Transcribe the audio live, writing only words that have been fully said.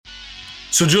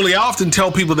So, Julie, I often tell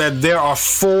people that there are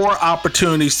 4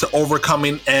 opportunities to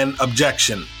overcoming an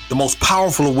objection, the most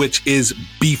powerful of which is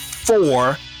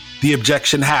before the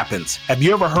objection happens. Have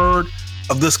you ever heard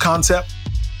of this concept?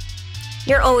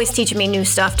 You're always teaching me new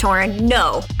stuff, Torin.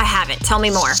 No, I haven't. Tell me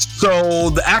more. So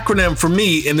the acronym for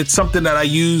me, and it's something that I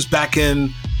used back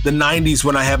in the 90s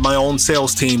when I had my own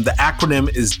sales team, the acronym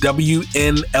is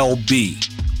WNLB.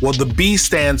 Well, the B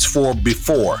stands for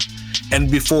before. And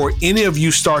before any of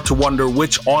you start to wonder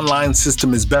which online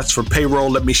system is best for payroll,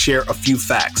 let me share a few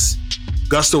facts.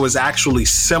 Gusto is actually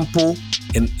simple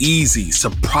and easy,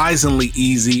 surprisingly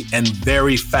easy and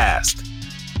very fast.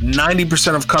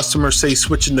 90% of customers say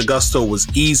switching to Gusto was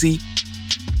easy.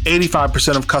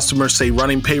 85% of customers say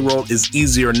running payroll is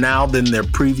easier now than their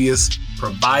previous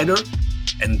provider.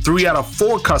 And 3 out of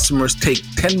 4 customers take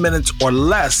 10 minutes or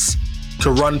less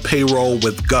to run payroll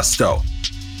with Gusto.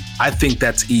 I think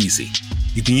that's easy.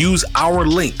 You can use our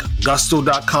link,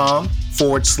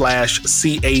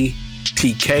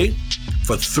 gusto.com/CATK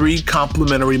for 3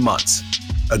 complimentary months.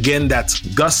 Again, that's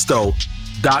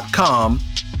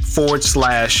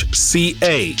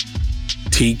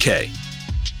gusto.com/CATK.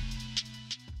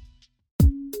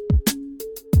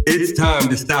 It's time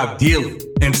to stop dealing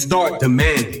and start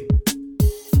demanding.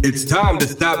 It's time to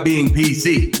stop being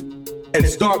PC and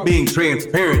start being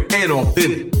transparent and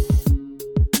authentic.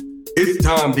 It's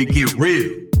time to get real.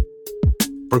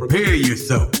 Prepare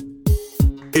yourself.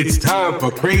 It's time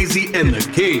for Crazy and the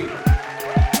King.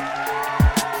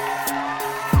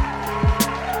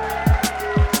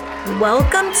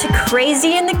 Welcome to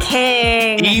Crazy and the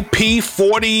King. EP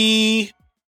 40.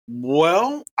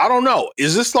 Well, I don't know.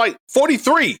 Is this like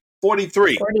 43?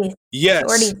 43. 40, Yes.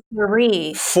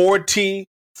 43.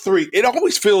 43. It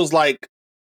always feels like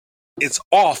it's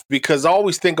off because I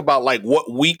always think about like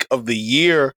what week of the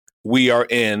year we are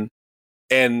in,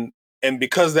 and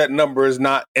because that number is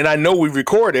not, and I know we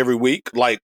record every week,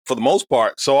 like for the most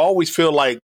part, so I always feel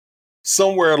like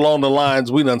somewhere along the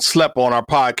lines we done slept on our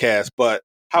podcast. But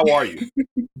how are you?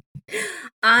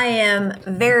 I am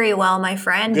very well, my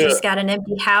friend. Good. Just got an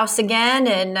empty house again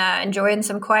and enjoying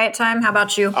some quiet time. How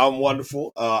about you? I'm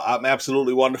wonderful. I'm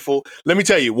absolutely wonderful. Let me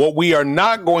tell you, what we are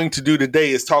not going to do today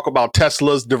is talk about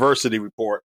Tesla's diversity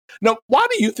report. Now, why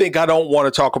do you think I don't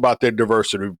want to talk about their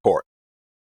diversity report?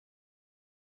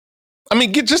 I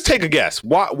mean, just take a guess.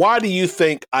 Why do you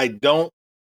think I don't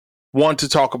want to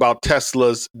talk about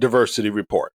Tesla's diversity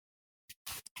report?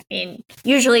 I mean,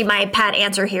 usually my pat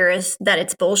answer here is that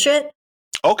it's bullshit.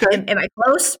 Okay. Am I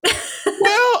close?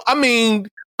 Well, I mean,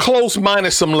 close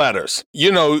minus some letters.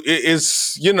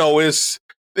 It's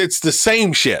the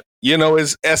same shit.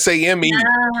 It's SAME.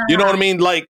 You know what I mean?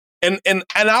 Like, and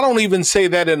I don't even say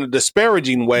that in a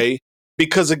disparaging way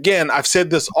because, again, I've said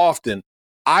this often.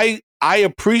 I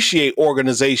appreciate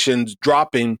organizations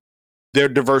dropping their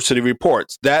diversity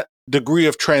reports. That degree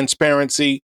of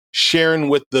transparency, sharing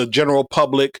with the general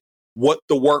public what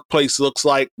the workplace looks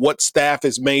like, what staff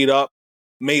is made up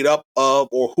of,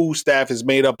 or who staff is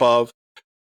made up of.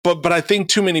 But I think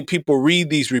too many people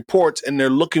read these reports and they're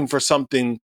looking for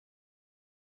something.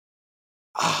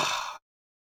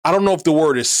 I don't know if the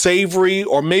word is savory,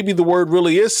 or maybe the word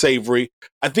really is savory.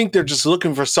 I think they're just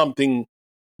looking for something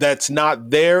that's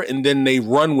not there, and then they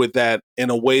run with that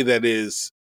in a way that is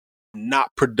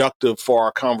not productive for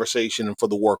our conversation and for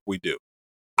the work we do.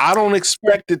 I don't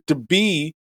expect it to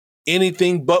be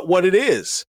anything but what it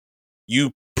is.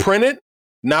 You print it,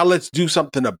 now let's do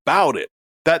something about it.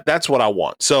 That's what I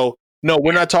want. So, no,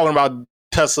 we're not talking about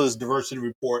Tesla's diversity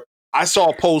report. I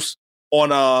saw a post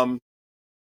on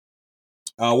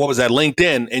what was that,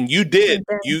 LinkedIn, and you did.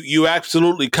 You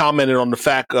absolutely commented on the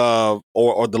fact of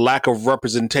or the lack of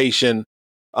representation,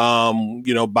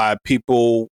 by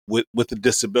people with a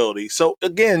disability. So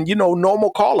again,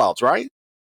 normal call outs, right?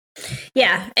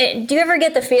 Yeah. Do you ever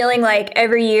get the feeling like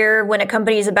every year when a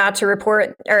company is about to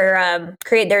report or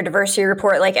create their diversity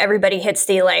report, like everybody hits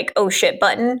the like, oh shit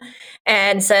button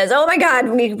and says, oh my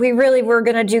God, we really were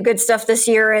going to do good stuff this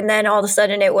year. And then all of a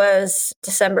sudden it was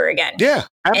December again. Yeah,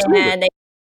 absolutely. And they,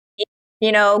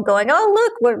 going,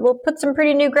 oh, look, we'll put some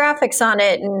pretty new graphics on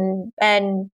it.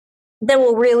 And then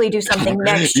we'll really do something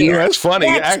next year. That's funny.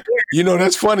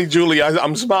 That's funny, Julie.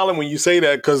 I'm smiling when you say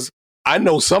that because I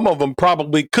know some of them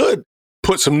probably could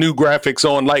put some new graphics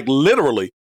on, like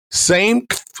literally same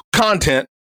content,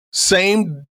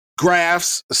 same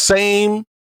graphs, same,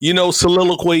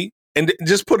 soliloquy, and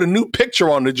just put a new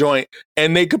picture on the joint,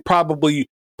 and they could probably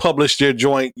publish their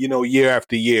joint, year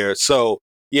after year. So,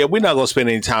 yeah, we're not going to spend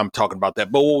any time talking about that.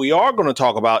 But what we are going to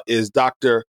talk about is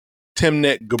Dr.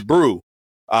 Timnit Gebru.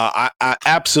 I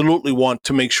absolutely want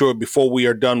to make sure before we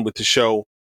are done with the show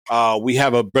we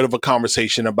have a bit of a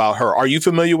conversation about her. Are you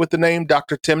familiar with the name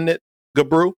Dr. Timnit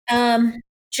Gebru?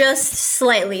 Just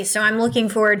slightly. So I'm looking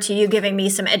forward to you giving me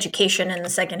some education in the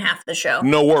second half of the show.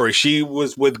 No worries. She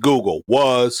was with Google.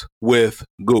 Was with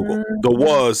Google. The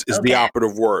was is the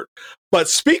operative word. But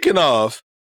speaking of,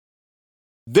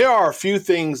 there are a few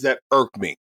things that irk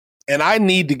me. And I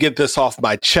need to get this off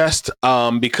my chest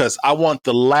because I want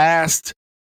the last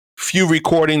few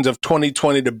recordings of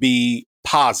 2020 to be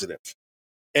positive.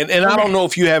 And I don't know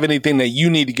if you have anything that you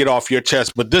need to get off your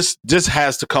chest, but this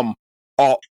has to come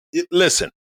off. Listen,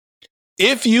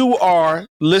 if you are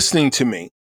listening to me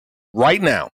right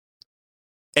now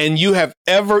and you have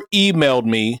ever emailed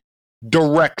me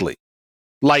directly,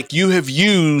 like you have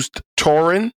used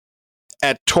Torrin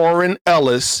at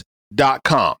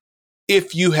torrinellis.com,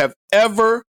 if you have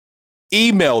ever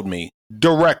emailed me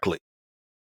directly,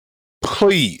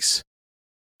 please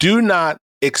do not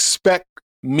expect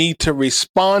me to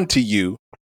respond to you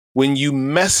when you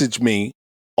message me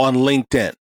on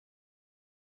LinkedIn.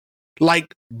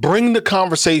 Like, bring the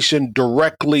conversation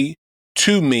directly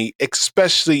to me,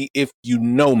 especially if you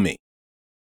know me.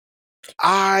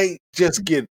 I just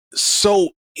get so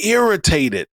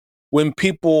irritated when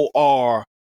people are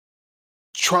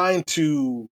trying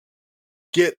to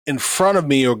get in front of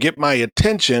me or get my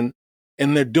attention,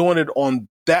 and they're doing it on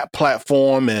that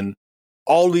platform and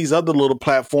all these other little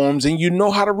platforms, and you know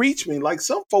how to reach me. Like,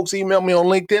 some folks email me on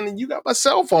LinkedIn and you got my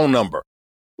cell phone number.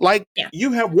 Like,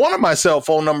 you have one of my cell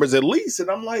phone numbers at least.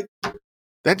 And I'm like,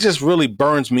 that just really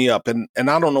burns me up. And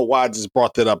I don't know why I just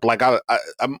brought that up. Like, I'm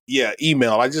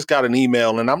email. I just got an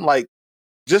email and I'm like,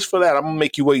 just for that, I'm going to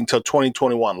make you wait until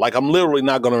 2021. Like, I'm literally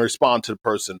not going to respond to the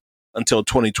person until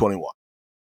 2021.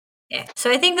 Yeah. So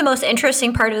I think the most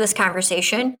interesting part of this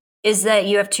conversation is that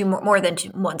you have more than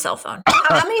one cell phone.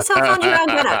 How many cell phones you have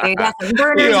got up? You got some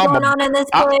burners going on in this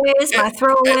place, my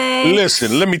throwaway.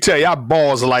 Listen, let me tell you, I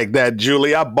balls like that,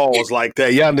 Julie. I balls like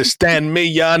that. You understand me?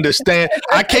 You understand?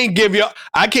 I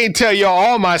can't tell you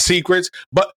all my secrets,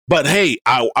 but hey,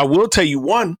 I will tell you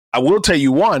one.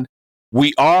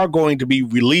 We are going to be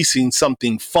releasing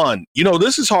something fun. You know,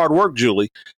 this is hard work,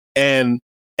 Julie. And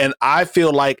I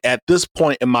feel like at this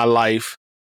point in my life,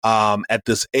 at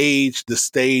this age, this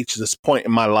stage, this point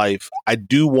in my life, I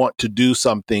do want to do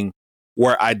something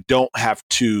where I don't have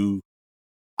to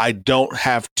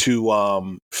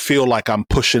feel like I'm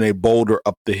pushing a boulder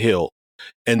up the hill.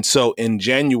 And so in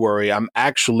January, I'm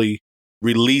actually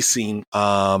releasing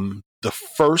the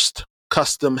first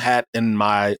custom hat in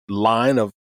my line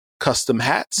of custom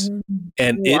hats.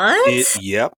 And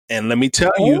yep. And let me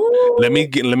tell you, let me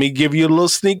give you a little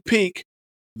sneak peek.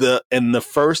 The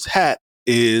first hat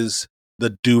is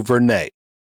the Duvernay.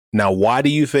 Now, why do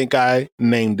you think I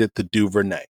named it the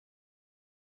Duvernay?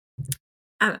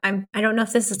 I don't know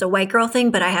if this is a white girl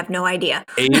thing, but I have no idea.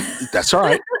 That's all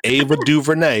right. Ava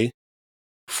DuVernay,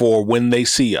 for When They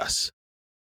See Us.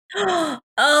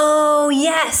 Oh,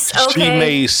 yes. Okay. She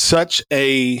made such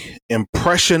a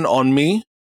impression on me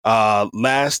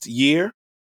last year.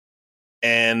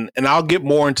 And I'll get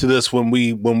more into this when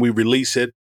we release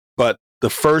it. But the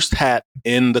first hat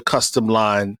in the custom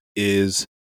line is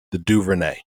the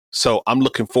Duvernay. So I'm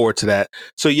looking forward to that.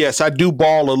 So yes, I do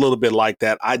ball a little bit like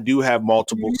that. I do have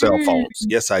multiple cell phones.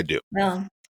 Yes, I do. Well,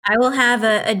 I will have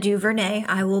a Duvernay.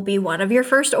 I will be one of your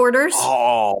first orders.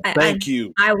 Oh, thank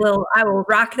you. I will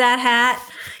rock that hat.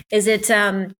 Do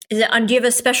you have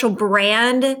a special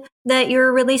brand that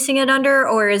you're releasing it under,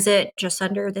 or is it just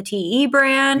under the TE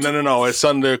brand? No. It's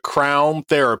under Crown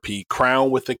Therapy. Crown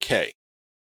with a K.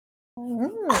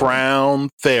 Crown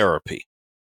Therapy.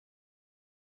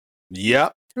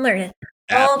 Yep. I'm learning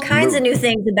all kinds of new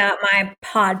things about my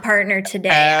pod partner today.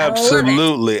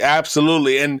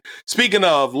 Absolutely. And speaking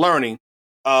of learning,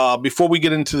 before we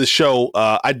get into the show,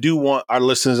 I do want our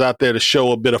listeners out there to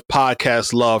show a bit of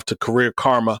podcast love to Career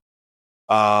Karma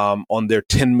on their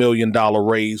 $10 million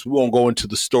raise. We won't go into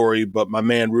the story, but my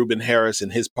man Ruben Harris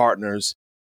and his partners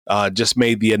just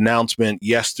made the announcement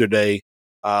yesterday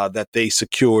that they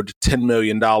secured $10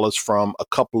 million from a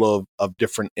couple of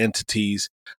different entities.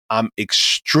 I'm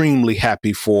extremely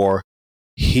happy for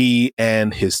he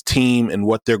and his team and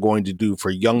what they're going to do for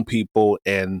young people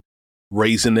and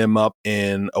raising them up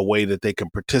in a way that they can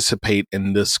participate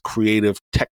in this creative,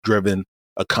 tech-driven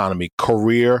economy.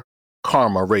 Career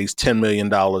Karma raised $10 million.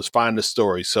 Find the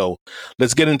story. So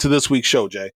let's get into this week's show,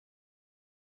 Jay.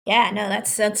 Yeah, no,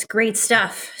 that's great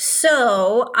stuff.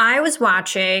 So I was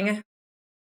watching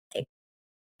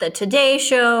the Today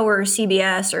Show or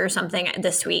CBS or something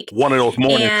this week. One of those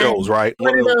morning shows, right?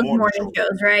 One of those morning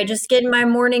shows, right? Just getting my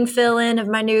morning fill in of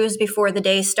my news before the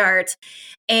day starts.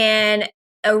 And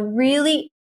a really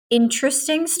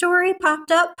interesting story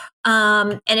popped up.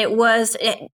 And it was,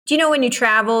 do you know when you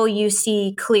travel, you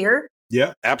see Clear?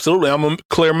 Yeah, absolutely. I'm a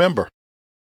Clear member.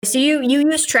 So you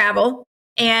use travel,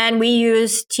 and we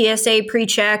use TSA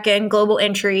PreCheck and Global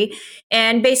Entry.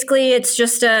 And basically, it's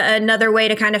just another way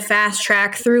to kind of fast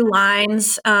track through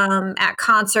lines at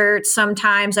concerts.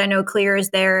 Sometimes I know Clear is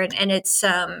there, and it's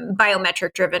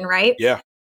biometric driven, right? Yeah.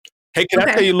 Hey, can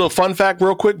I tell you a little fun fact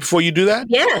real quick before you do that?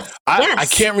 Yes. I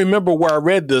can't remember where I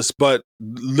read this, but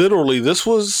literally it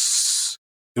was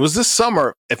this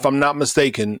summer, if I'm not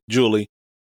mistaken, Julie,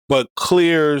 but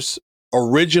Clear's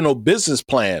original business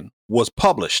plan was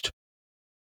published,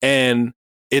 and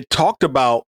it talked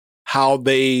about how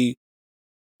they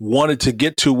wanted to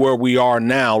get to where we are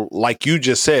now. Like you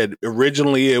just said,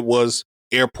 originally it was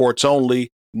airports only.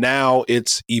 Now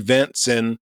it's events,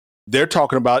 and they're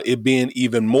talking about it being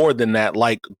even more than that,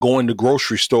 like going to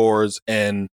grocery stores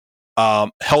and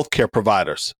healthcare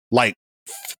providers. Like,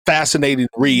 fascinating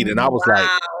read. And I was like,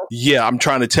 yeah, I'm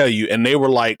trying to tell you. And they were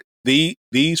like,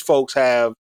 these folks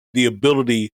have the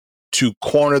ability to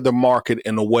corner the market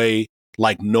in a way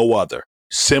like no other,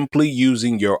 simply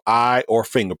using your eye or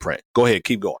fingerprint. Go ahead,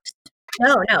 keep going.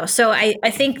 No. So I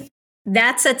think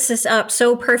that sets this up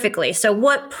so perfectly. So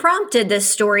what prompted this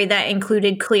story that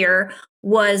included Clear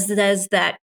was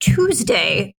that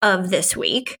Tuesday of this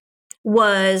week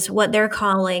was what they're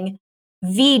calling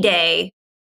V-Day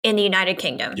in the United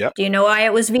Kingdom. Yep. Do you know why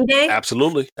it was V-Day?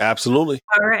 Absolutely.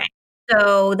 All right.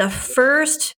 So the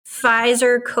first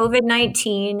Pfizer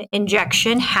COVID-19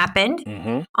 injection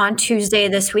happened on Tuesday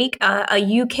this week.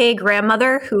 A UK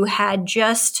grandmother who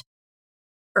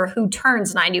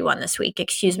turns 91 this week,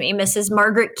 Mrs.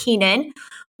 Margaret Keenan,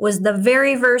 was the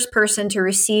very first person to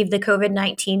receive the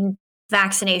COVID-19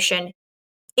 vaccination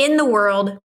in the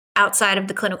world outside of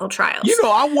the clinical trials. You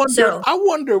know, I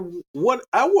wonder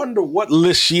what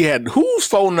list she had. Whose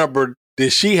phone number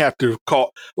did she have to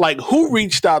call? Like, who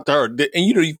reached out to her? And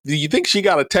do you think she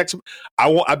got a text?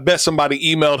 I bet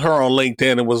somebody emailed her on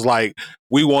LinkedIn and was like,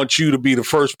 "We want you to be the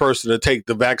first person to take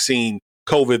the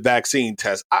COVID vaccine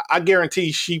test." I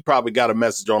guarantee she probably got a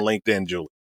message on LinkedIn, Julie.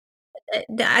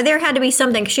 There had to be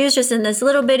something. She was just in this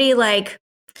little bitty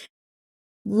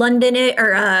London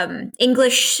or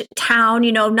English town,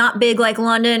 not big like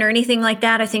London or anything like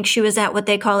that. I think she was at what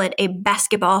they call a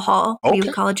basketball hall. Okay. We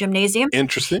would call a gymnasium.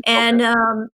 Interesting. And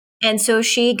and so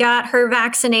she got her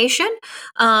vaccination.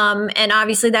 And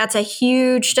obviously that's a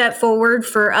huge step forward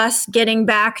for us getting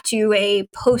back to a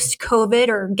post-COVID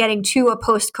or getting to a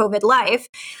post-COVID life.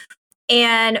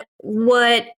 And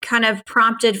what kind of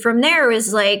prompted from there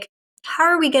was like, how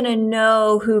are we going to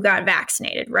know who got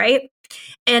vaccinated, right?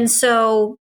 And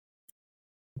so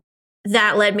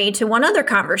that led me to one other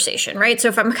conversation, right? So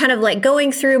if I'm kind of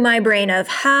going through my brain of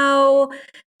how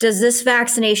does this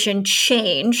vaccination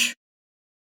change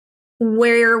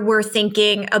where we're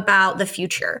thinking about the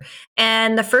future?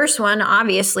 And the first one,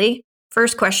 obviously,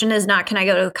 first question is not, can I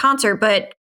go to a concert,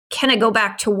 but can I go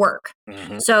back to work?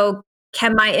 So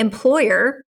can my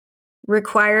employer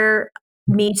require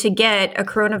me to get a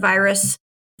coronavirus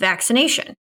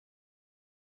vaccination?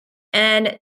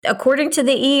 And according to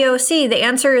the EEOC, the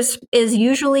answer is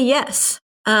usually yes.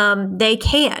 They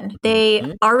can.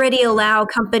 They already allow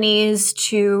companies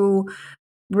to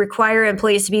require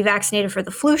employees to be vaccinated for the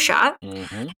flu shot.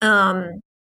 I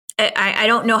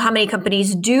don't know how many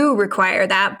companies do require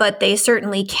that, but they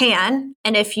certainly can.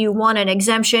 And if you want an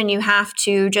exemption, you have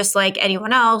to, just like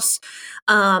anyone else,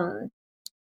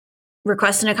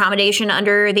 request an accommodation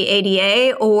under the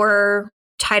ADA or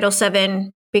Title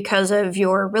VII because of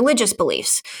your religious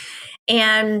beliefs.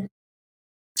 And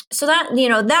so that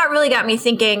really got me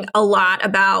thinking a lot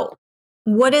about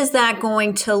what is that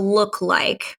going to look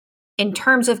like in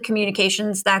terms of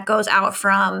communications that goes out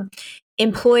from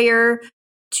employer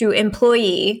to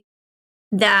employee,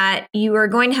 that you are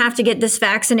going to have to get this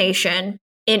vaccination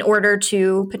in order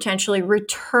to potentially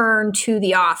return to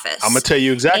the office. I'm going to tell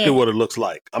you exactly what it looks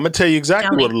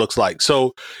like.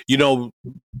 So,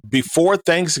 before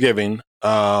Thanksgiving,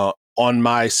 on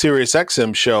my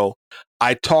SiriusXM show,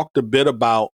 I talked a bit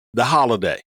about the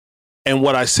holiday. And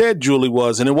what I said, Julie,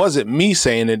 was, and it wasn't me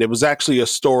saying it, it was actually a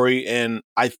story. And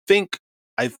I think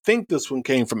this one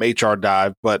came from HR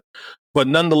Dive, but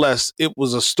nonetheless, it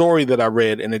was a story that I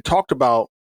read, and it talked about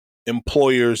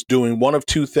employers doing one of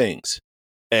two things.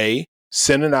 A,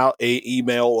 sending out a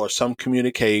email or some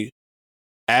communique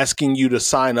asking you to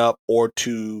sign up or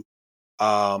to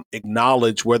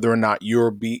acknowledge whether or not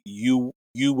you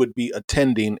would be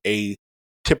attending a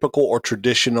typical or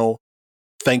traditional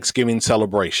Thanksgiving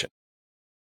celebration.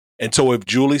 And so if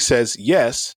Julie says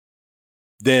yes,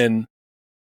 then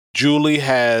Julie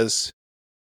has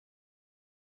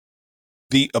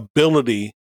the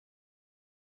ability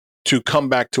to come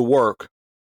back to work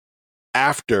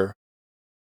after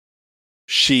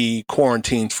she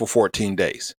quarantines for 14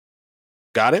 days.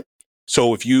 Got it?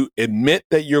 So if you admit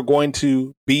that you're going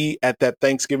to be at that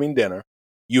Thanksgiving dinner,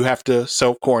 you have to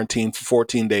self-quarantine for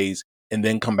 14 days and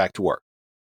then come back to work.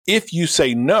 If you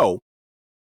say no,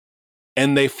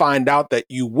 and they find out that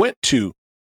you went to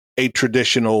a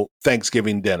traditional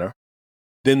Thanksgiving dinner,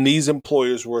 then these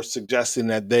employers were suggesting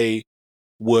that they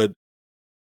would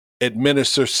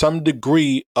administer some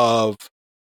degree of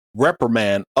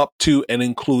reprimand up to and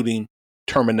including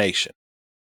termination.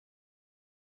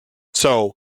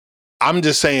 So I'm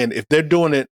just saying, if they're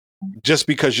doing it just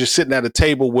because you're sitting at a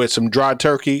table with some dry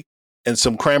turkey and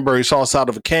some cranberry sauce out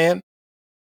of a can,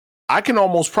 I can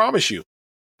almost promise you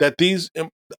that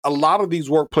a lot of these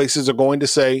workplaces are going to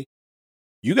say,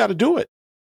 you got to do it.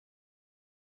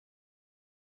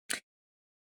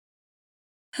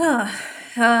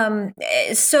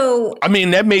 So I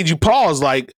mean, that made you pause.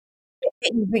 Like,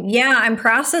 yeah, I'm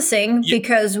processing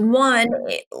because one,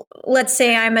 let's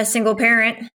say I'm a single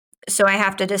parent, so I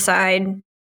have to decide,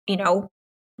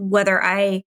 whether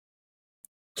I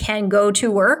can go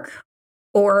to work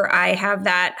or I have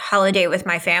that holiday with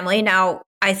my family. Now,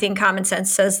 I think common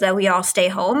sense says that we all stay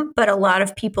home, but a lot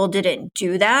of people didn't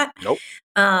do that. Nope.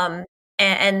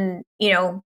 And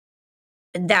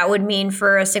that would mean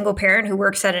for a single parent who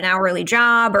works at an hourly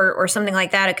job or something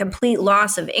like that, a complete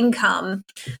loss of income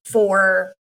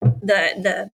for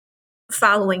the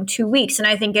following 2 weeks. And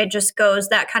I think it just goes,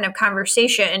 that kind of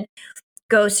conversation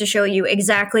goes to show you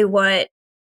exactly what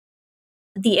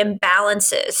the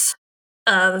imbalances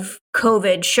of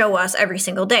COVID show us every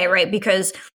single day, right?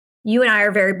 Because you and I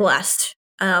are very blessed.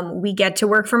 We get to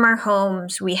work from our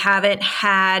homes. We haven't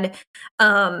had,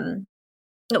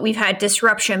 we've had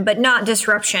disruption, but not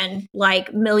disruption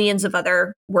like millions of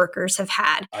other workers have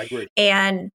had. I agree.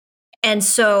 And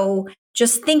so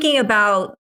just thinking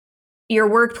about your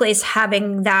workplace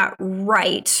having that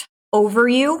right over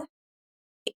you,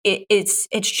 it's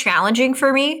challenging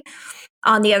for me.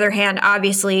 On the other hand,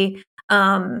 obviously,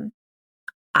 I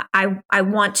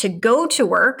want to go to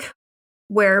work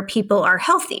where people are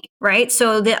healthy, right?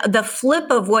 So the flip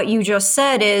of what you just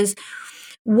said is,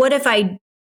 what if I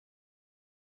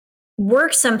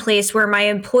work someplace where my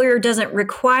employer doesn't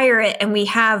require it and we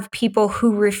have people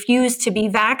who refuse to be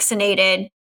vaccinated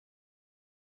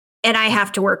and I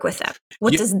have to work with them?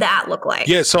 What does that look like?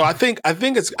 Yeah, so I think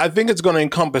it's going to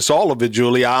encompass all of it,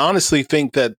 Julie. I honestly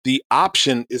think that the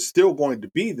option is still going to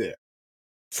be there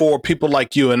for people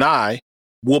like you and I.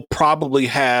 Will probably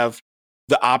have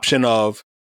the option of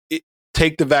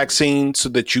take the vaccine so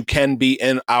that you can be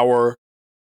in our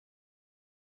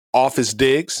office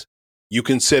digs. You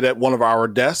can sit at one of our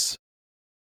desks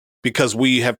because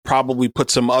we have probably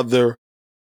put some other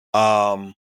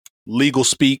legal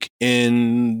speak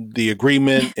in the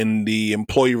agreement, in the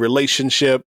employee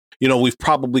relationship. We've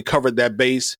probably covered that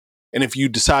base. And if you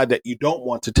decide that you don't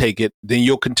want to take it, then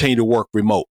you'll continue to work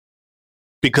remote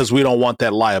because we don't want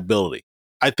that liability.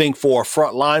 I think for a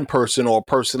frontline person or a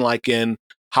person like in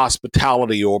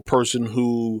hospitality or a person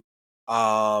who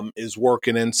is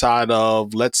working inside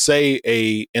of, let's say,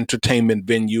 a entertainment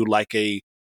venue like a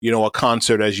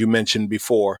concert, as you mentioned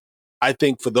before, I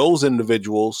think for those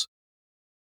individuals,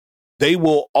 they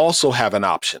will also have an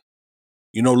option.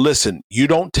 Listen, you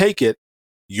don't take it,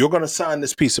 you're going to sign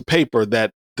this piece of paper that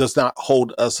does not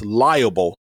hold us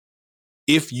liable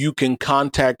if you can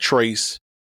contact trace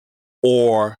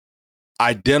or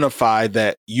identify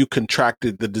that you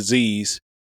contracted the disease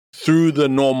through the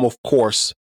normal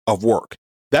course of work.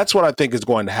 That's what I think is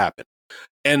going to happen.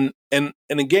 And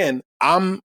again,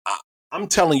 I'm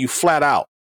telling you flat out,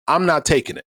 I'm not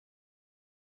taking it.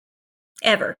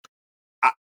 Ever.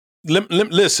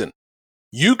 Listen,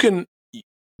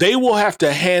 they will have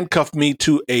to handcuff me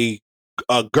to a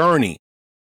gurney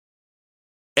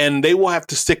and they will have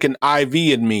to stick an IV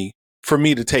in me for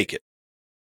me to take it.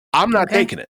 I'm not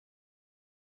taking it.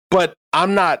 But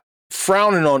I'm not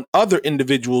frowning on other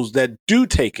individuals that do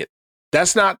take it.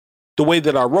 That's not the way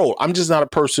that I roll. I'm just not a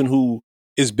person who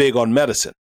is big on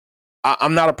medicine.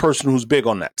 I'm not a person who's big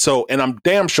on that. So, and I'm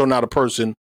damn sure not a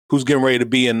person who's getting ready to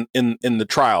be in the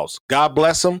trials. God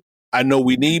bless them. I know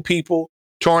we need people.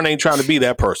 Torrin ain't trying to be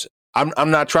that person.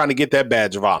 I'm not trying to get that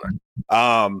badge of honor.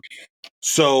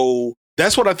 So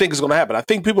that's what I think is going to happen. I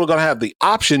think people are going to have the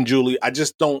option, Julie. I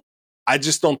just don't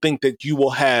think that you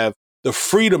will have the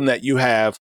freedom that you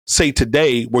have, say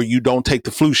today, where you don't take the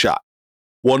flu shot.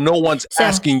 Well, no one's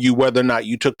asking you whether or not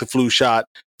you took the flu shot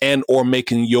and or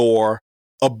making your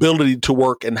ability to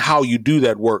work and how you do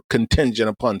that work contingent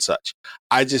upon such.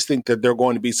 I just think that there are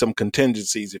going to be some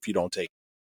contingencies if you don't take it.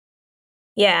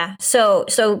 Yeah. So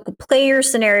play your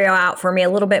scenario out for me a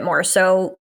little bit more.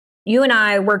 So you and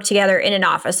I work together in an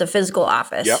office, a physical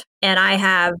office, Yep. and I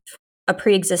have a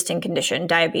pre-existing condition,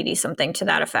 diabetes, something to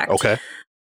that effect. Okay.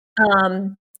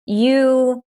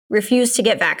 You refuse to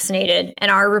get vaccinated,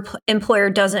 and our employer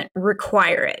doesn't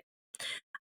require it.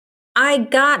 I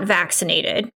got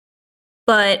vaccinated,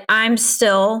 but I'm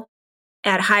still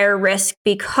at higher risk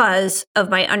because of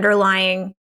my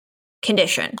underlying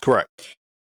condition. Correct.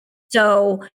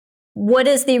 So, what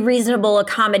is the reasonable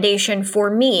accommodation for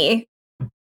me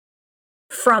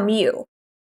from you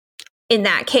in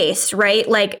that case, right?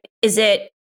 Like, is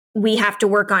it we have to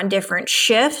work on different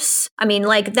shifts? I mean,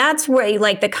 like, that's where,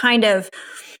 like, the kind of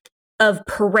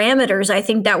parameters I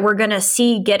think that we're going to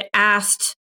see get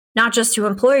asked, not just to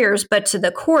employers, but to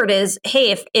the court is,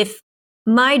 hey, if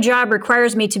my job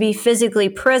requires me to be physically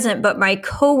present, but my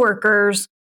coworkers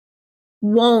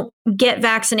won't get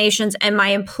vaccinations and my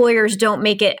employers don't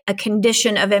make it a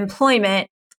condition of employment,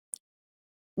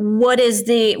 what is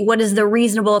the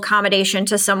reasonable accommodation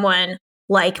to someone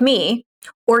like me?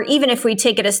 Or even if we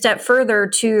take it a step further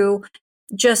to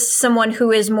just someone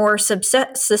who is more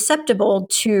susceptible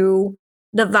to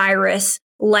the virus,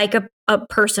 like a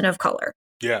person of color.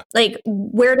 Yeah. Like,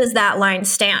 where does that line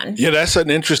stand? Yeah, that's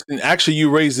actually, you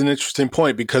raised an interesting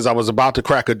point, because I was about to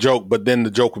crack a joke, but then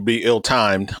the joke would be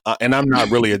ill-timed. And I'm not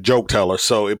really a joke teller,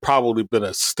 so it probably been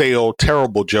a stale,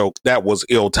 terrible joke that was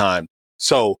ill-timed.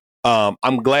 So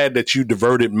I'm glad that you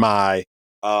diverted my,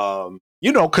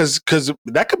 because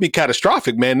that could be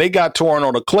catastrophic, man. They got torn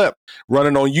on a clip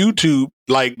running on YouTube.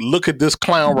 Like, look at this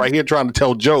clown right here trying to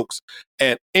tell jokes.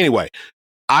 And anyway,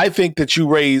 I think that you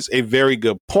raise a very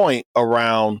good point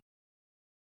around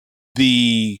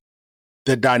the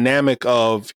dynamic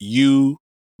of you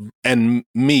and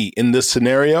me in this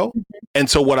scenario. Mm-hmm. And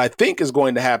so what I think is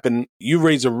going to happen, you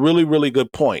raise a really, really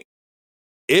good point.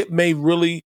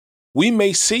 We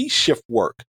may see shift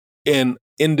work in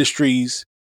industries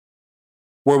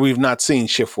where we've not seen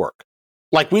shift work.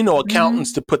 Like, we know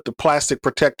accountants to put the plastic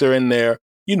protector in there.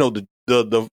 You know,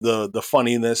 the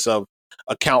funniness of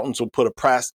accountants will put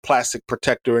a plastic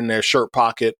protector in their shirt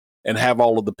pocket and have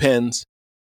all of the pens.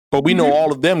 But we know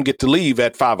all of them get to leave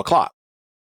at 5:00.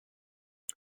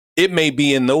 It may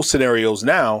be in those scenarios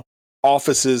now,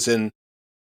 offices and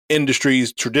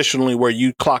industries traditionally where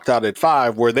you clocked out at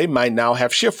 5, where they might now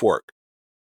have shift work.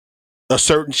 A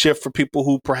certain shift for people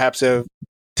who perhaps have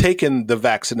taken the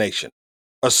vaccination.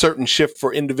 A certain shift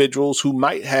for individuals who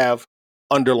might have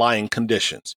underlying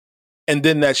conditions. And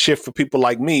then that shift for people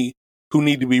like me who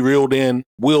need to be wheeled in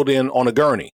on a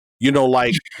gurney. And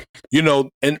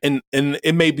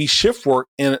it may be shift work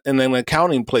in an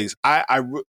accounting place.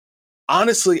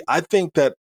 Honestly, I think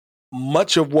that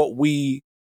much of what we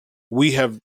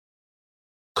have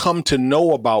come to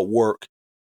know about work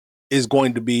is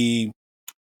going to be,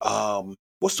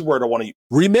 what's the word I want to use?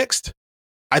 Remixed.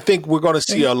 I think we're going to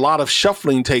see a lot of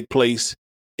shuffling take place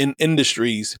in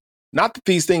industries. Not that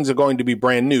these things are going to be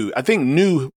brand new. I think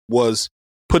new was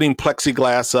putting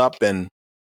plexiglass up and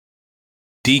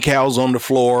decals on the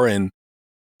floor and,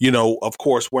 of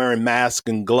course, wearing masks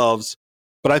and gloves.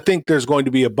 But I think there's going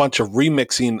to be a bunch of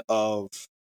remixing of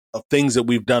things that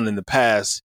we've done in the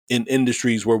past in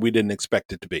industries where we didn't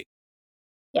expect it to be.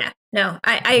 Yeah, no,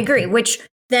 I agree, which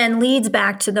then leads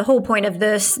back to the whole point of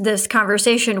this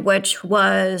conversation, which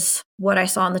was what I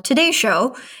saw on the Today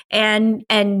Show and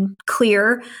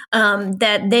Clear,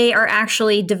 that they are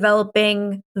actually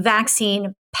developing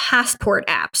vaccine passport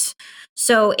apps.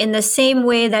 So in the same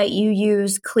way that you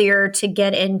use Clear to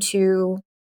get into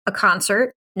a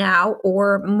concert now,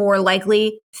 or more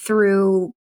likely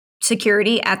through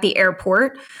security at the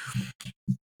airport,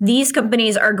 these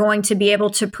companies are going to be able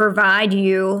to provide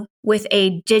you with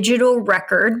a digital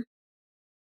record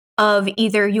of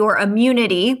either your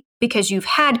immunity because you've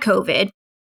had COVID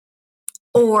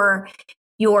or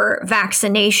your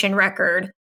vaccination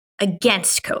record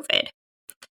against COVID.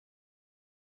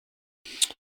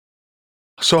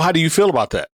 So how do you feel about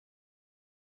that?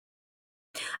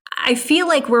 I feel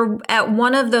like we're at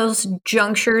one of those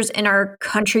junctures in our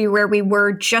country where we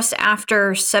were just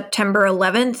after September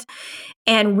 11th,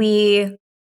 and we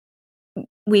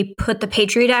put the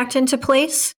Patriot Act into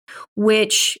place,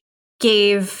 which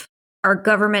gave our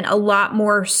government a lot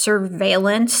more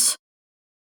surveillance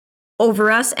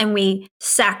over us, and we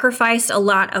sacrificed a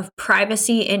lot of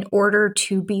privacy in order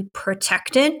to be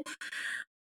protected.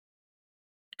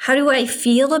 How do I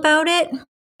feel about it?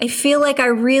 I feel like I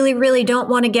really, really don't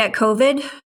want to get COVID.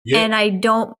 and I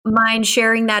don't mind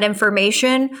sharing that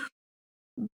information.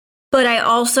 But I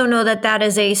also know that that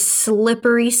is a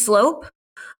slippery slope.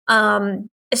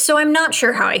 So I'm not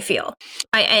sure how I feel.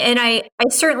 I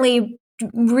certainly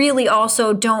really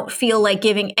also don't feel like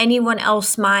giving anyone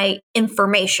else my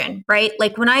information, right?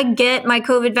 Like when I get my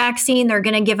COVID vaccine, they're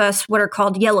going to give us what are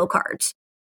called yellow cards.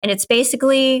 And it's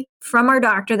basically from our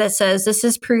doctor that says this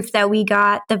is proof that we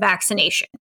got the vaccination.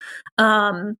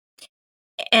 And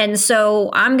so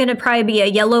I'm going to probably be a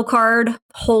yellow card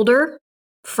holder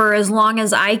for as long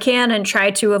as I can and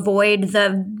try to avoid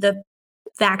the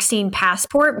vaccine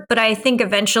passport. But I think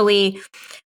eventually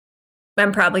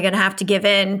I'm probably going to have to give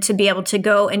in to be able to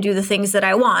go and do the things that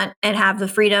I want and have the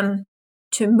freedom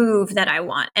to move that I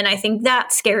want. And I think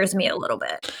that scares me a little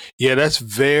bit. Yeah, that's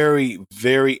very,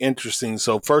 very interesting.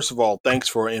 So first of all, thanks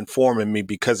for informing me,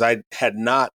 because I had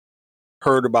not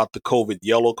heard about the COVID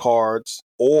yellow cards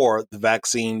or the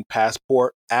vaccine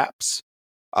passport apps.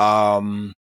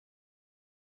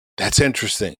 That's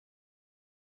interesting.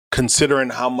 Considering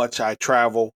how much I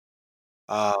travel,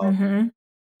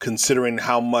 considering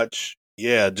how much,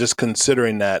 just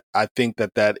considering that, I think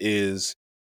that's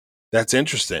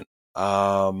interesting.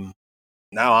 Now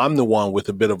I'm the one with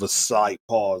a bit of a slight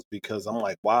pause, because I'm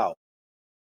like, wow,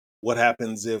 what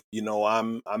happens if,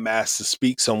 I'm asked to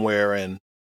speak somewhere and,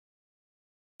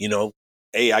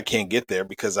 I can't get there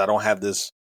because I don't have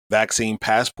this vaccine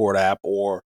passport app,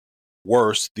 or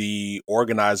worse, the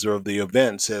organizer of the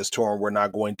event says, Torrin, we're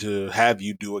not going to have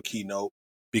you do a keynote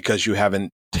because you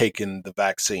haven't taken the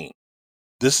vaccine.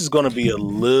 This is going to be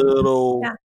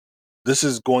this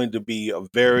is going to be a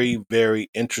very, very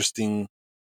interesting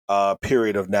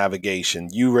period of navigation.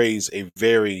 You raise a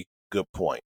very good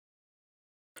point.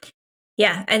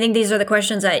 Yeah, I think these are the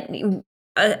questions that,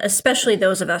 especially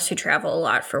those of us who travel a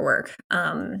lot for work,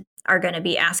 are going to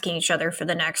be asking each other for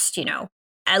the next,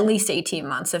 at least 18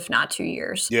 months, if not 2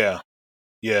 years. Yeah,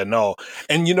 no.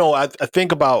 And, I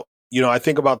think about,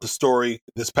 the story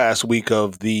this past week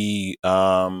of the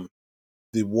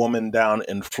woman down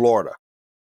in Florida.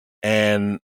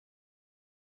 And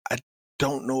I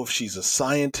don't know if she's a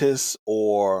scientist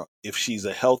or if she's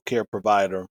a healthcare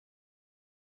provider,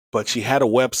 but she has a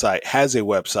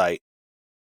website.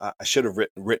 I should have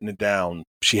written it down.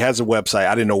 She has a website.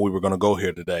 I didn't know we were going to go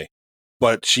here today,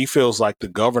 but she feels like the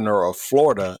governor of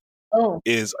Florida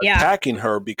is attacking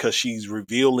her because she's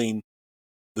revealing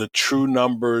the true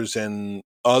numbers and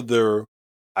other,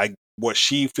 what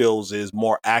she feels is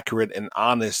more accurate and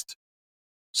honest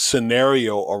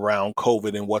scenario around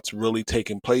COVID and what's really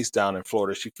taking place down in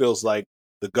Florida. She feels like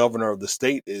the governor of the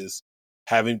state is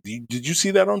having. Did you see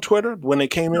that on Twitter when they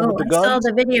came in with the guns? I saw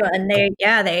the video, and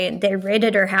they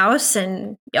raided her house,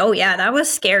 and that was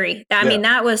scary. I mean,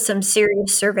 that was some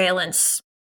serious surveillance.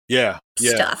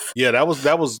 Stuff. Yeah, that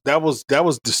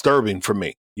was disturbing for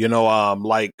me.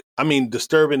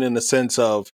 Disturbing in the sense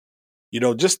of,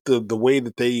 just the way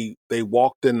that they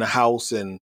walked in the house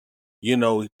and,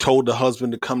 told the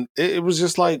husband to come. It was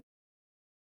just like,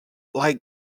 what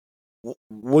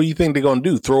do you think they're going to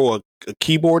do? Throw a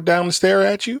keyboard down the stair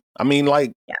at you? I mean,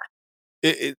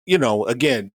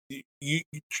 again, you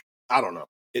I don't know.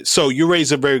 So you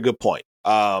raise a very good point.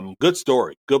 Good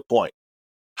story. Good point.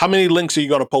 How many links are you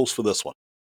going to post for this one?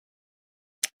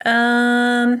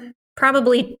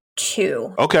 Probably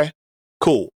 2. Okay,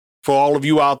 cool. For all of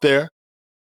you out there,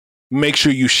 make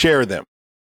sure you share them,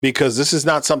 because this is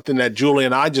not something that Julie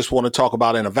and I just want to talk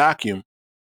about in a vacuum.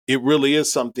 It really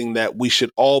is something that we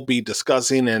should all be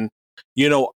discussing. And,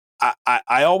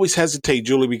 I always hesitate,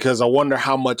 Julie, because I wonder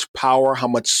how much power, how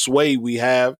much sway we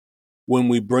have when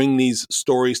we bring these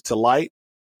stories to light.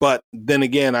 But then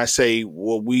again, I say,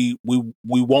 well, we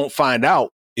won't find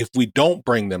out if we don't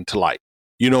bring them to light.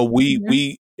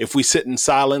 If we sit in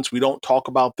silence, we don't talk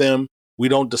about them, we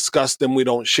don't discuss them, we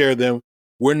don't share them,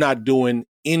 we're not doing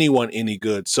anyone any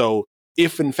good. So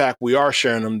if in fact we are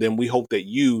sharing them, then we hope that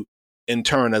you, in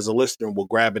turn, as a listener, will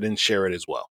grab it and share it as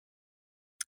well.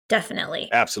 Definitely.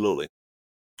 Absolutely.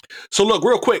 So look,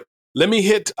 real quick, let me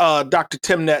hit Dr.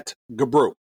 Timnit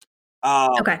Gebru.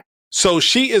 Okay. So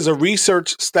she is a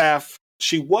research staff.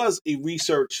 She was a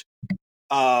research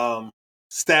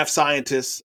staff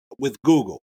scientist with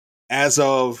Google as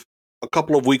of a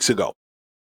couple of weeks ago.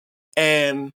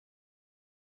 And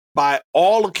by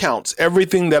all accounts,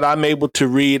 everything that I'm able to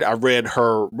read, I read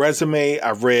her resume.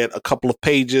 I've read a couple of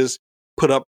pages put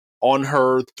up on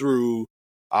her through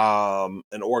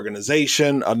an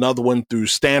organization, another one through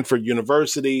Stanford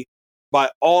University. By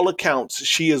all accounts,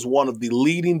 she is one of the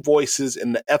leading voices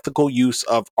in the ethical use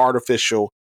of artificial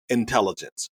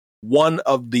intelligence. One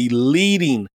of the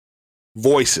leading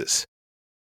voices.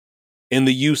 in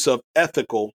the use of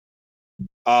ethical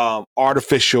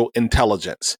artificial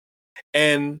intelligence.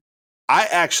 And I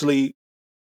actually,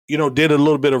 did a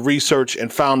little bit of research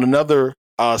and found another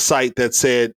site that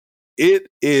said it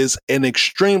is an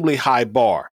extremely high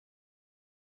bar,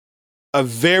 a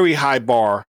very high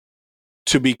bar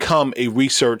to become a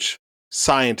research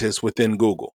scientist within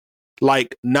Google.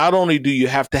 Like, not only do you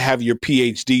have to have your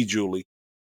PhD, Julie,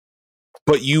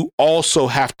 but you also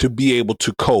have to be able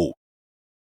to code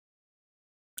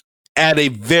at a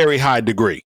very high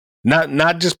degree.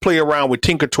 Not just play around with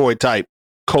Tinker Toy type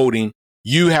coding.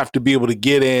 You have to be able to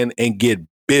get in and get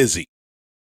busy.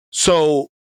 So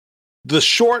the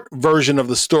short version of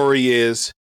the story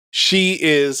is she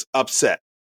is upset.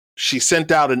 She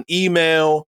sent out an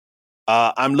email.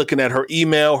 I'm looking at her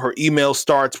email. Her email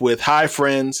starts with, "Hi,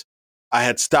 friends. I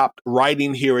had stopped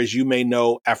writing here, as you may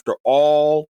know, after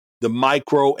all the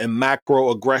micro and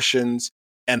macro aggressions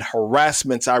and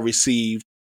harassments I received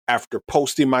after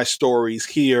posting my stories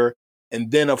here."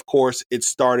 And then, of course, it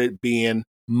started being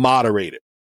moderated.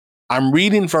 I'm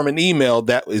reading from an email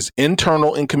that is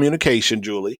internal in communication,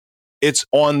 Julie. It's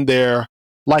on there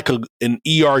like an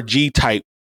ERG type,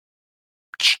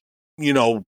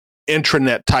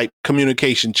 intranet type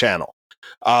communication channel.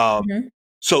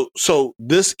 So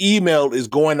this email is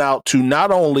going out to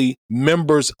not only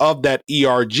members of that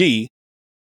ERG,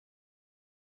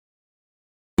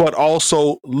 but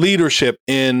also leadership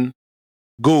in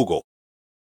Google.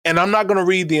 And I'm not going to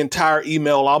read the entire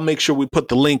email. I'll make sure we put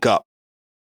the link up.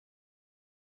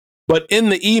 But in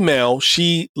the email,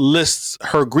 she lists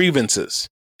her grievances,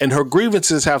 and her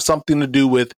grievances have something to do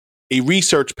with a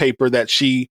research paper that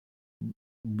she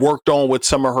worked on with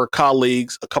some of her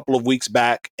colleagues a couple of weeks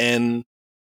back, and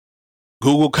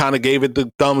Google kind of gave it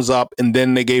the thumbs up, and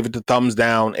then they gave it the thumbs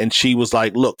down. And she was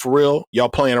like, "Look, for real, y'all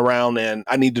playing around, and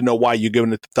I need to know why you're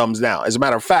giving it the thumbs down. As a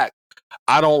matter of fact,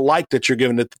 I don't like that you're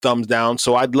giving it the thumbs down.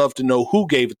 So I'd love to know who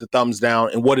gave it the thumbs down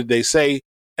and what did they say.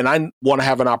 And I want to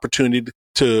have an opportunity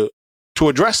to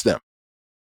address them."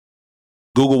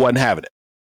 Google wasn't having it.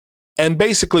 And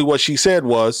basically what she said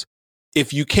was,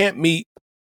 if you can't meet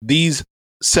these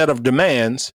set of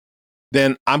demands,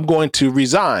 then I'm going to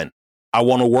resign. I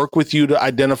want to work with you to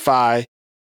identify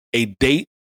a date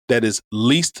that is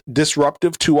least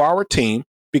disruptive to our team,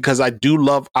 because I do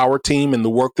love our team and the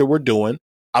work that we're doing.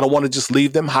 I don't want to just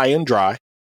leave them high and dry,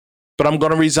 but I'm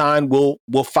going to resign. We'll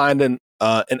find an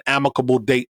amicable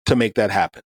date to make that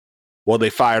happen. Well,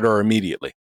 they fired her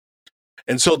immediately.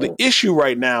 And so the issue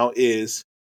right now is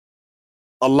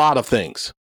a lot of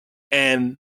things,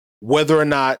 and whether or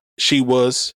not she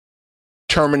was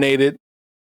terminated,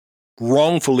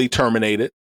 wrongfully terminated.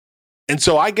 And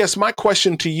so I guess my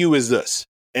question to you is this,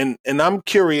 and I'm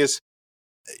curious,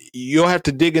 you'll have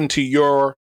to dig into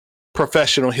your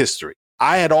professional history.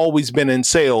 I had always been in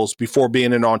sales before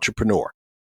being an entrepreneur.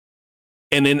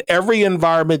 And in every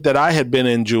environment that I had been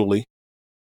in, Julie,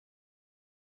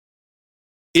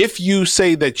 if you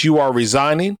say that you are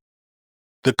resigning,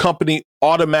 the company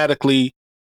automatically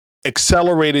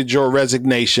accelerated your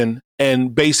resignation,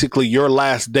 and basically your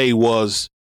last day was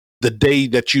the day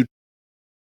that you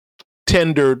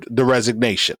tendered the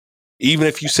resignation. Even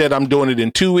if you said, "I'm doing it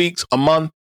in 2 weeks, a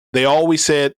month," they always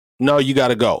said, "No, you got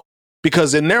to go."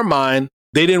 Because in their mind,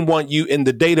 they didn't want you in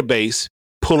the database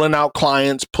pulling out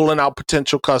clients, pulling out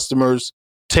potential customers,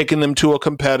 taking them to a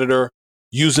competitor,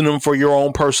 using them for your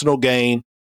own personal gain.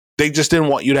 They just didn't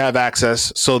want you to have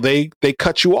access, so they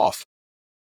cut you off.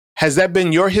 Has that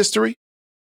been your history?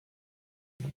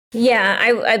 Yeah,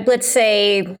 I let's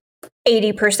say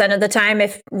 80% of the time,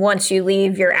 if once you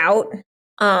leave, you're out,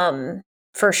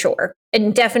 for sure.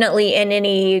 And definitely in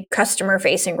any customer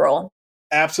facing role.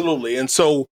 Absolutely. And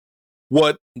so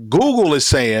what Google is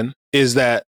saying is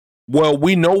that, well,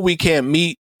 we know we can't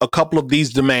meet a couple of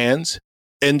these demands,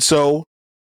 and so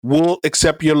we'll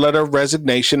accept your letter of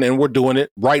resignation, and we're doing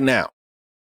it right now.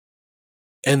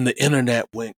 And the internet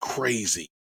went crazy.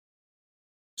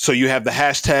 So you have the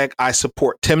hashtag I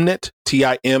support Timnit,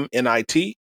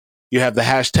 TIMNIT. You have the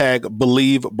hashtag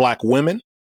Believe Black Women.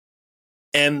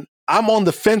 And I'm on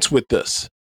the fence with this.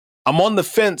 I'm on the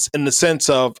fence in the sense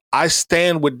of I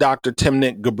stand with Dr.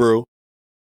 Timnit Gebru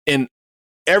in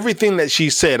everything that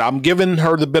she said. I'm giving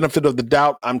her the benefit of the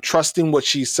doubt. I'm trusting what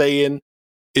she's saying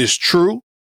is true,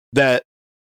 that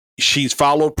she's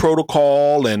followed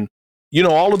protocol and,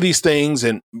 all of these things,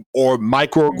 and or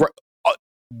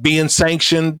being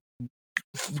sanctioned,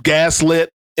 gaslit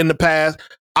in the past.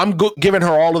 I'm giving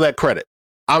her all of that credit.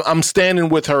 I'm standing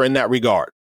with her in that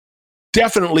regard.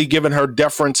 Definitely giving her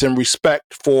deference and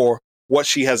respect for what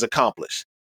she has accomplished.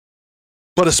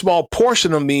 But a small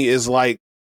portion of me is like,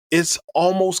 it's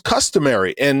almost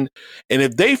customary. And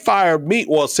if they fired me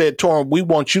or said, Torin, we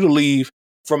want you to leave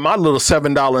from my little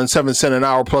 $7.07 an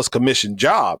hour plus commission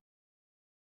job,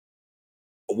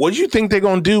 what do you think they're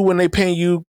going to do when they pay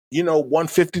you,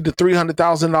 $150,000 to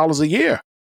 $300,000 a year?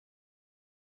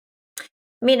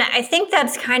 I mean, I think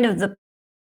that's kind of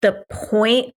the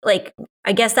point. Like,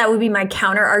 I guess that would be my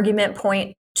counter argument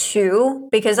point too,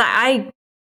 because I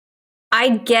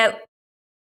get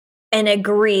and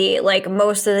agree, like,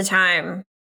 most of the time,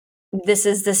 this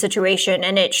is the situation,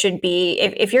 and it should be,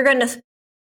 if you're going to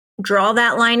draw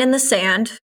that line in the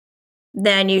sand,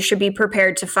 then you should be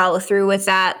prepared to follow through with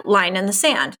that line in the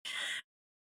sand.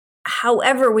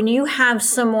 However, when you have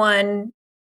someone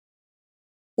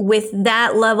with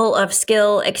that level of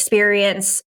skill,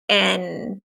 experience,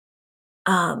 and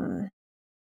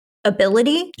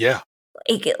ability,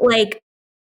 like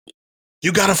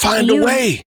you got to find a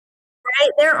way.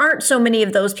 Right? There aren't so many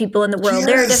of those people in the world. Yes.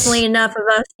 There are definitely enough of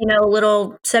us,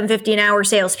 little $7.50 an hour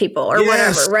salespeople or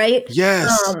whatever, right?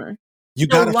 Yes. You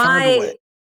got to find a way.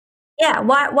 Yeah.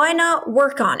 Why not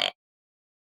work on it?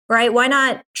 Right? Why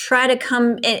not try to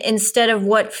come instead of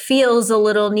what feels a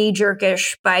little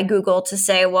knee-jerkish by Google to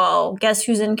say, well, guess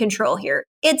who's in control here?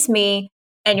 It's me,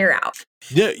 and you're out.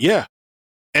 Yeah.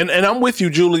 And I'm with you,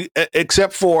 Julie,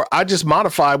 except for I just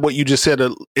modified what you just said.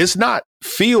 It's not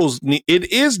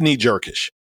it is knee-jerkish.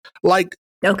 Like,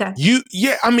 okay.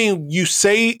 You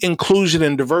say inclusion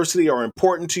and diversity are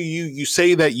important to you. You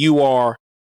say that you are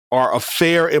a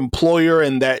fair employer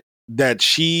and that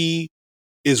she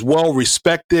is well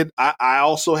respected. I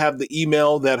also have the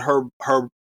email that her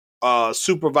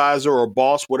supervisor or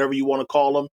boss, whatever you want to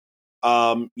call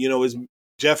him, is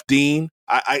Jeff Dean.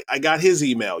 I got his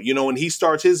email, and he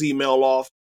starts his email off,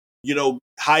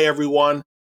 hi, everyone.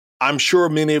 I'm sure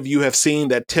many of you have seen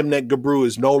that Timnit Gebru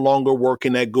is no longer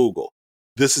working at Google.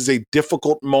 This is a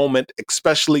difficult moment,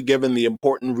 especially given the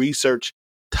important research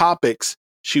topics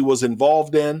she was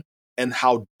involved in and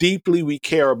how deeply we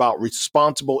care about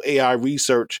responsible AI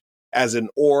research as an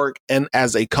org and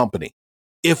as a company.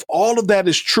 If all of that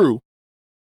is true,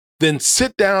 then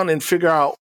sit down and figure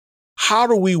out, how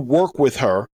do we work with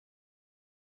her?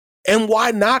 And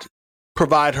why not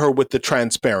provide her with the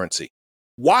transparency?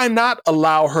 Why not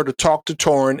allow her to talk to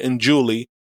Torin and Julie,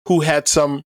 who had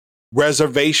some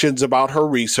reservations about her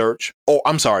research? Oh,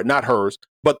 I'm sorry, not hers,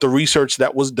 but the research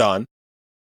that was done.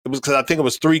 It was because I think it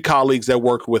was 3 colleagues that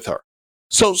worked with her.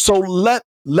 So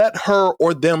let her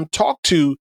or them talk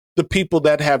to the people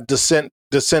that have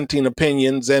dissenting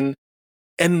opinions, and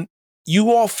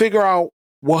you all figure out,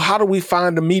 well, how do we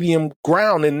find a medium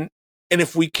ground? And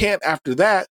if we can't after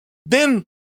that, then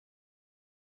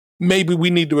maybe we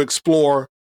need to explore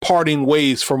parting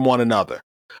ways from one another.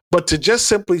 But to just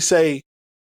simply say,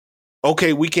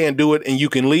 okay, we can't do it and you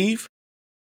can leave,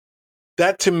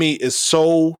 that to me is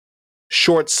so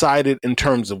short-sighted in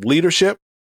terms of leadership.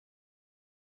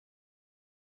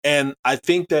 And I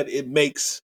think that it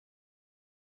makes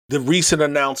the recent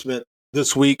announcement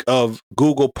this week of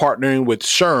Google partnering with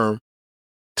SHRM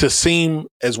to seem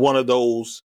as one of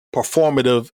those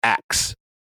performative acts.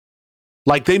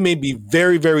 Like, they may be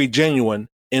very, very genuine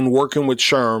in working with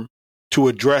SHRM to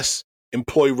address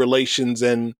employee relations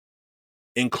and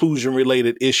inclusion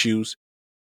related issues.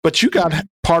 But you got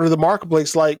part of the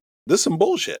marketplace like, this is some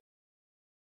bullshit.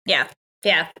 Yeah.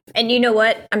 Yeah. And you know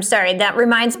what? I'm sorry. That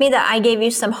reminds me that I gave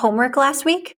you some homework last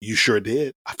week. You sure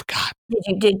did. I forgot.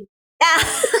 Did.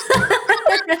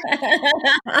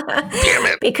 Damn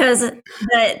it. Because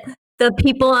the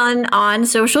people on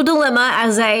Social Dilemma,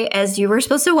 as you were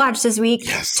supposed to watch this week,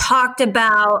 yes, talked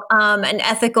about an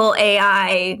ethical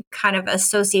AI kind of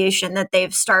association that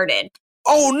they've started.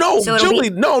 Oh, no, so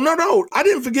Julie, no. I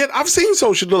didn't forget. I've seen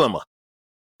Social Dilemma.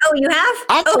 Oh, you have?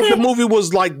 I thought the movie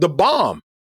was like the bomb.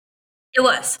 It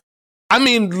was. I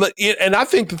mean, and I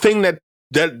think the thing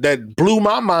that blew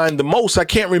my mind the most, I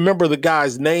can't remember the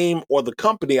guy's name or the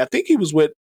company. I think he was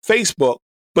with Facebook,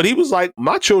 but he was like,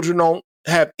 my children don't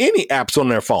have any apps on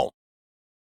their phone.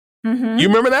 Mm-hmm. You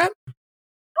remember that?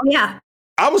 Oh, yeah.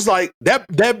 I was like,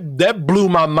 that blew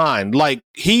my mind. Like,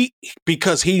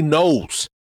 because he knows.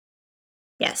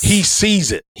 Yes. He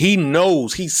sees it. He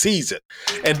knows. He sees it.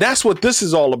 And that's what this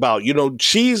is all about.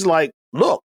 She's like,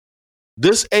 look,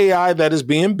 this AI that is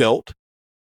being built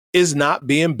is not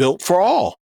being built for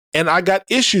all. And I got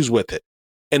issues with it.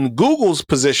 And Google's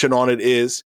position on it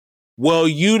is, well,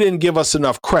 you didn't give us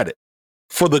enough credit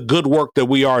for the good work that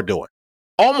we are doing.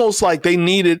 Almost like they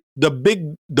needed the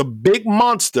big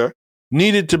monster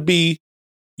needed to be,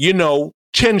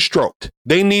 chin stroked.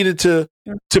 They needed to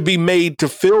be made to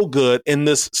feel good in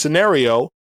this scenario.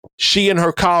 She and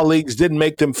her colleagues didn't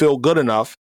make them feel good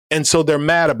enough. And so they're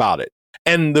mad about it.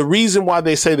 And the reason why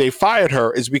they say they fired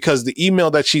her is because the email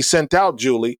that she sent out,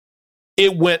 Julie,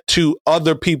 it went to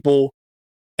other people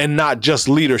and not just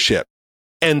leadership.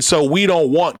 And so we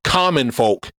don't want common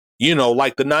folk,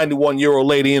 like the 91-year-old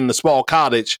lady in the small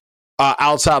cottage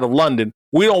outside of London.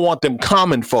 We don't want them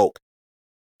common folk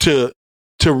to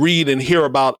read and hear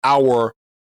about our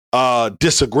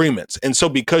disagreements. And so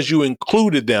because you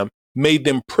included them, made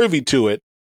them privy to it,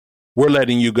 we're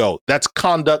letting you go. That's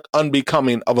conduct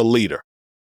unbecoming of a leader.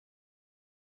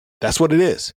 That's what it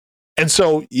is. And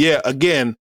so, yeah,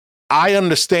 again, I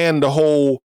understand the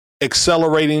whole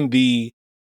accelerating the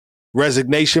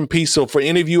resignation piece. So for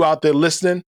any of you out there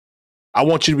listening, I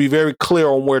want you to be very clear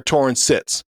on where Torrance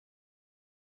sits.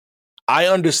 I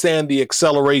understand the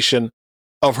acceleration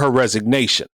of her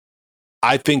resignation.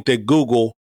 I think that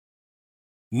Google,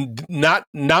 not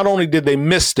only did they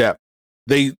misstep,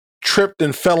 they tripped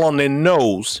and fell on their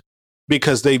nose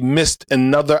because they missed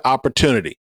another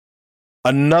opportunity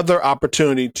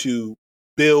to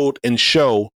build and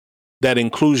show that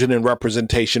inclusion and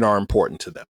representation are important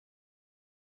to them.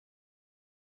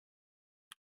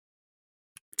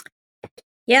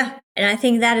 Yeah, and I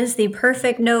think that is the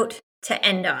perfect note to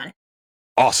end on.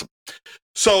 Awesome.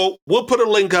 So we'll put a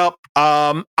link up.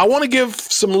 I want to give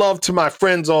some love to my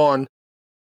friends on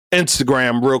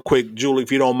Instagram real quick, Julie,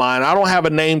 if you don't mind. I don't have a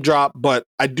name drop, but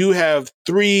I do have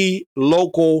 3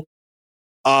 local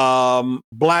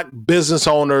Black business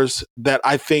owners that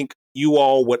I think you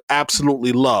all would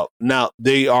absolutely love. Now,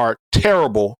 they are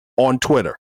terrible on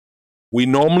Twitter. We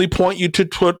normally point you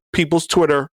to people's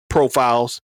Twitter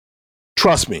profiles.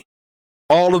 Trust me,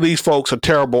 all of these folks are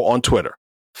terrible on Twitter.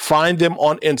 Find them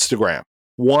on Instagram.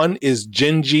 One is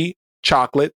Gingy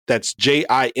Chocolate. That's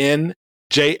JINJI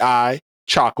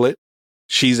Chocolate.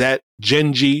 She's at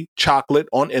Gingy Chocolate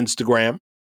on Instagram.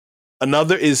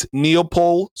 Another is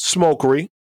Neopole Smokery.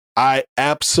 I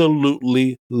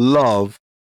absolutely love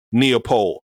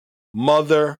Neopole.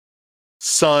 Mother,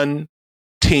 son,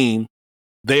 team.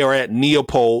 They are at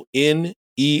Neopole,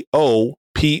 Neopol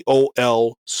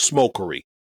Smokery.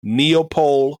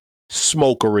 Neopole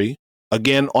Smokery.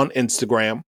 Again on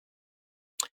Instagram.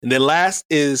 And then last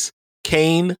is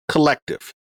Kane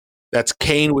Collective. That's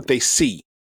Kane with a C.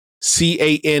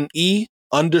 CANE_collective.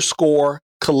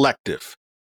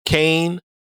 Kane_collective.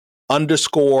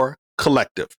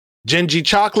 Gingy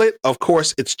Chocolate, of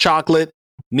course, it's chocolate.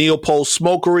 Neopole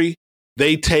Smokery,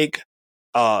 they take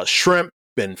shrimp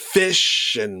and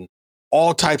fish and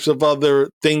all types of other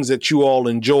things that you all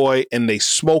enjoy, and they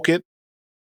smoke it.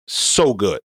 So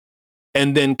good.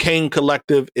 And then Kane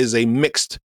Collective is a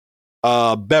mixed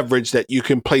beverage that you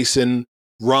can place in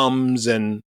rums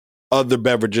and other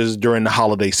beverages during the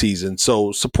holiday season.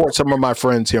 So support some of my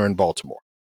friends here in Baltimore.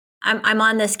 I'm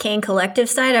on this Kane Collective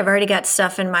side. I've already got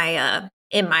stuff in my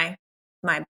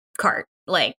cart.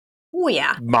 Like, oh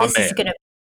yeah, is gonna.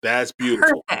 That's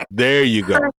beautiful. Perfect. There you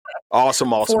go. Perfect. Awesome.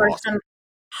 For some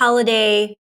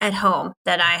holiday at home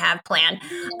that I have planned.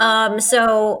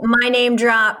 So my name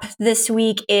drop this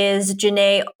week is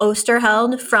Janae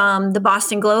Osterheld from the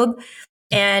Boston Globe.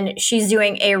 And she's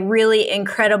doing a really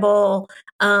incredible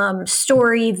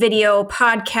story, video,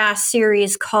 podcast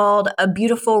series called A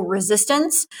Beautiful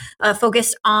Resistance,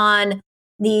 focused on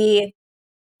the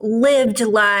lived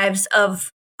lives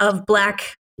of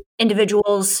Black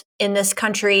individuals in this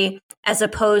country, as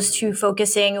opposed to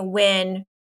focusing when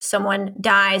someone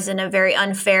dies in a very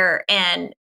unfair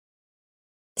and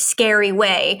scary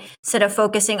way. Instead of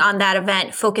focusing on that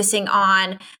event, focusing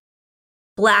on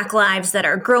Black lives that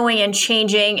are growing and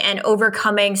changing and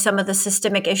overcoming some of the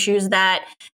systemic issues that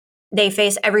they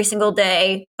face every single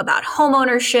day, about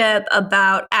homeownership,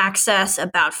 about access,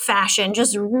 about fashion.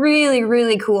 Just really,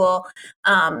 really cool.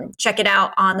 Check it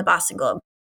out on the Boston Globe.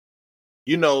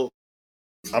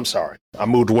 I'm sorry. I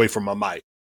moved away from my mic.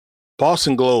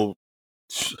 Boston Globe,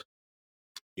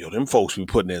 them folks be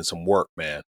putting in some work,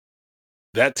 man.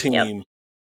 That team,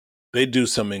 They do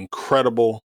some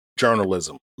incredible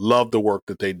journalism. Love the work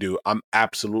that they do. I'm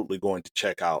absolutely going to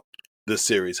check out this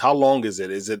series. How long is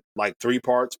it? Is it like 3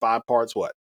 parts, 5 parts?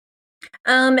 What?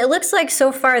 It looks like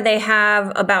so far they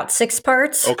have about 6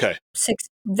 parts. Okay. 6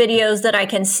 videos that I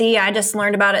can see. I just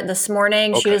learned about it this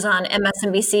morning. Okay. She was on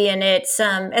MSNBC, and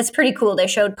it's pretty cool. They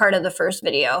showed part of the first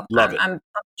video. Love it. I'm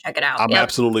check it out. I'm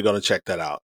absolutely going to check that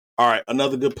out. All right,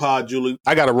 another good pod, Julie.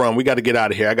 I got to run. We got to get out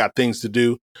of here. I got things to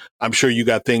do. I'm sure you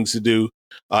got things to do.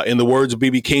 In the words of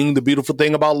BB King, the beautiful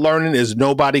thing about learning is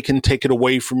nobody can take it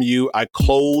away from you. I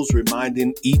close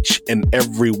reminding each and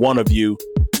every one of you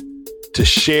to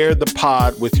share the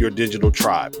pod with your digital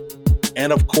tribe.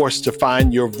 And of course, to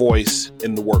find your voice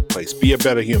in the workplace. Be a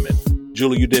better human.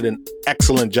 Julie, you did an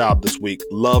excellent job this week.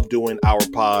 Love doing our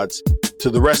pods. To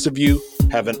the rest of you,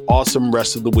 have an awesome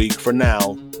rest of the week. For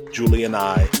now, Julie and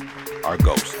I are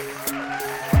ghosts.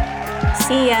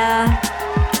 See ya.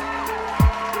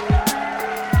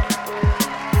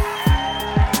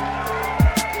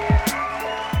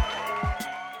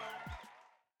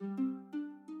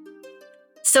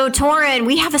 So, Torin,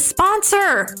 we have a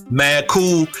sponsor. Mad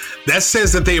cool. That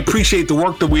says that they appreciate the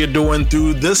work that we are doing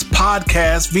through this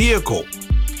podcast vehicle.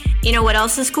 You know what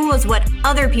else is cool is what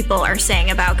other people are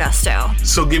saying about Gusto.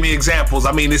 So give me examples.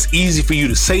 I mean, it's easy for you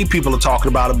to say people are talking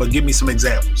about it, but give me some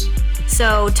examples.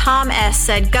 So Tom S.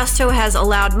 said, Gusto has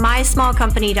allowed my small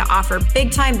company to offer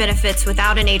big-time benefits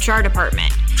without an HR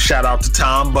department. Shout out to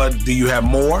Tom, but do you have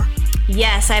more?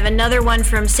 Yes, I have another one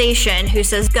from Sation who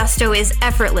says Gusto is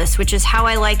effortless, which is how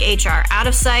I like HR. Out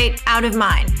of sight, out of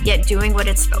mind, yet doing what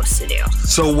it's supposed to do.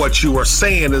 So what you are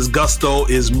saying is Gusto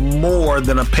is more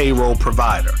than a payroll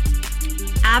provider.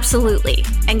 Absolutely.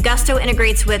 And Gusto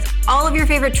integrates with all of your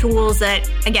favorite tools that,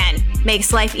 again,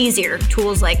 makes life easier.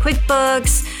 Tools like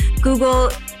QuickBooks,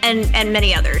 Google, and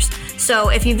many others. So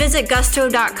if you visit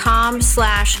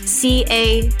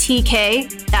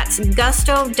gusto.com/CATK, that's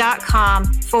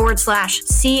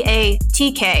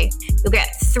gusto.com/CATK, you'll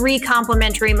get 3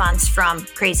 complimentary months from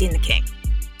Crazy and the King.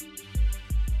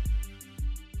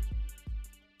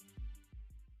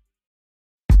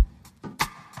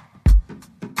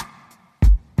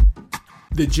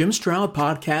 The Jim Stroud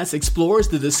Podcast explores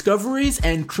the discoveries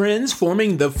and trends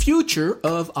forming the future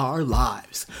of our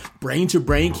lives.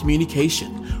 Brain-to-brain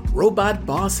communication, robot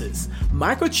bosses,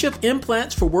 microchip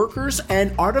implants for workers,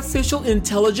 and artificial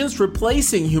intelligence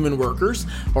replacing human workers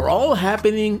are all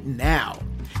happening now.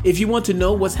 If you want to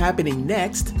know what's happening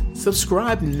next,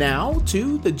 subscribe now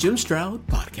to the Jim Stroud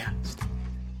Podcast.